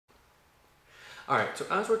All right, so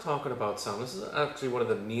as we're talking about sound, this is actually one of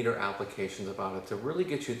the neater applications about it to really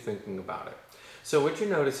get you thinking about it. So what you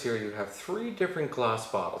notice here, you have three different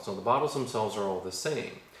glass bottles. Now the bottles themselves are all the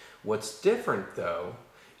same. What's different though,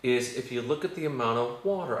 is if you look at the amount of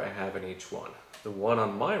water I have in each one. The one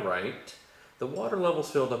on my right, the water level's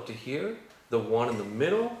filled up to here. The one in the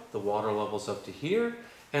middle, the water level's up to here.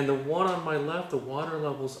 And the one on my left, the water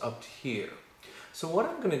level's up to here. So what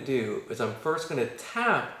I'm going to do is I'm first going to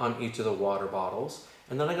tap on each of the water bottles,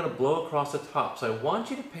 and then I'm going to blow across the top. So I want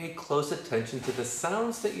you to pay close attention to the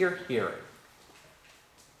sounds that you're hearing.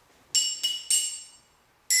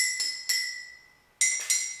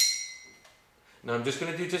 Now I'm just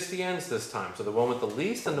going to do just the ends this time. So the one with the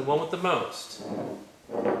least and the one with the most.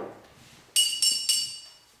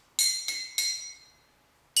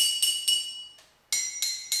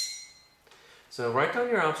 So write down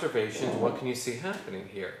your observations. What can you see happening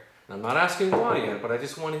here? And I'm not asking why yet, but I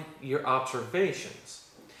just want your observations.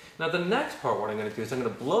 Now the next part, what I'm going to do is I'm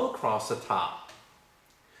going to blow across the top.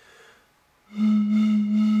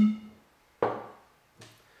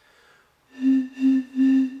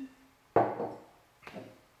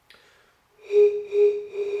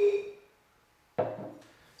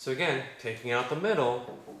 So again, taking out the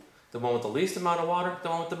middle, the one with the least amount of water, the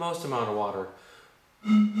one with the most amount of water.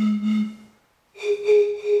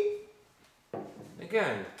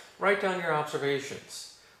 Again, write down your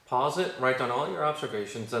observations. Pause it, write down all your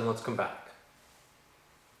observations, then let's come back.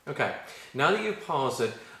 Okay, now that you've paused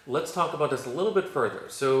it, let's talk about this a little bit further.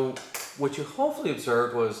 So what you hopefully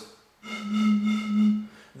observed was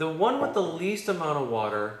the one with the least amount of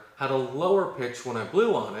water had a lower pitch when I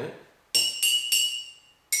blew on it,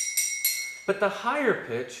 but the higher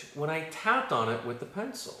pitch when I tapped on it with the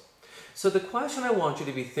pencil. So the question I want you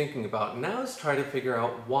to be thinking about now is try to figure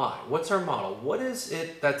out why. What's our model? What is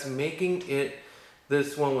it that's making it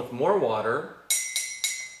this one with more water,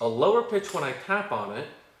 a lower pitch when I tap on it,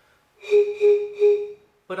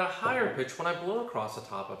 but a higher pitch when I blow across the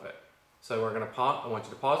top of it? So we're going to pause. I want you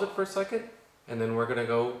to pause it for a second, and then we're going to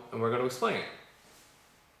go and we're going to explain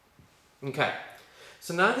it. Okay.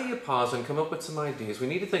 So now that you pause and come up with some ideas, we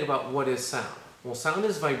need to think about what is sound. Well, sound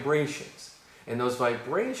is vibrations. And those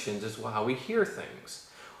vibrations is how we hear things.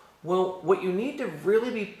 Well, what you need to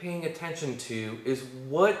really be paying attention to is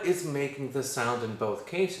what is making the sound in both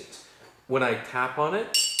cases. When I tap on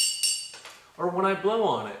it, or when I blow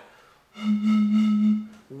on it.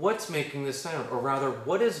 What's making the sound? Or rather,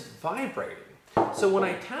 what is vibrating? So when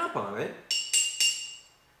I tap on it,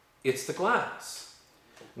 it's the glass.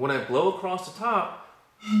 When I blow across the top,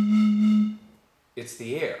 it's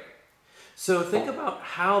the air. So think about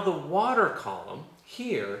how the water column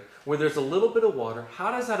here, where there's a little bit of water, how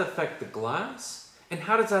does that affect the glass? And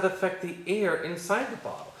how does that affect the air inside the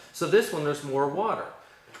bottle? So this one, there's more water.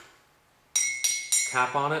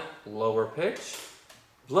 Tap on it, lower pitch.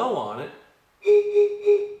 Blow on it.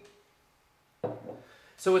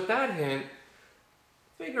 So with that hint,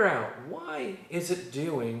 figure out why is it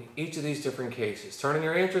doing each of these different cases. Turn in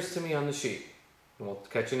your answers to me on the sheet. And we'll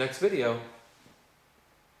catch you next video.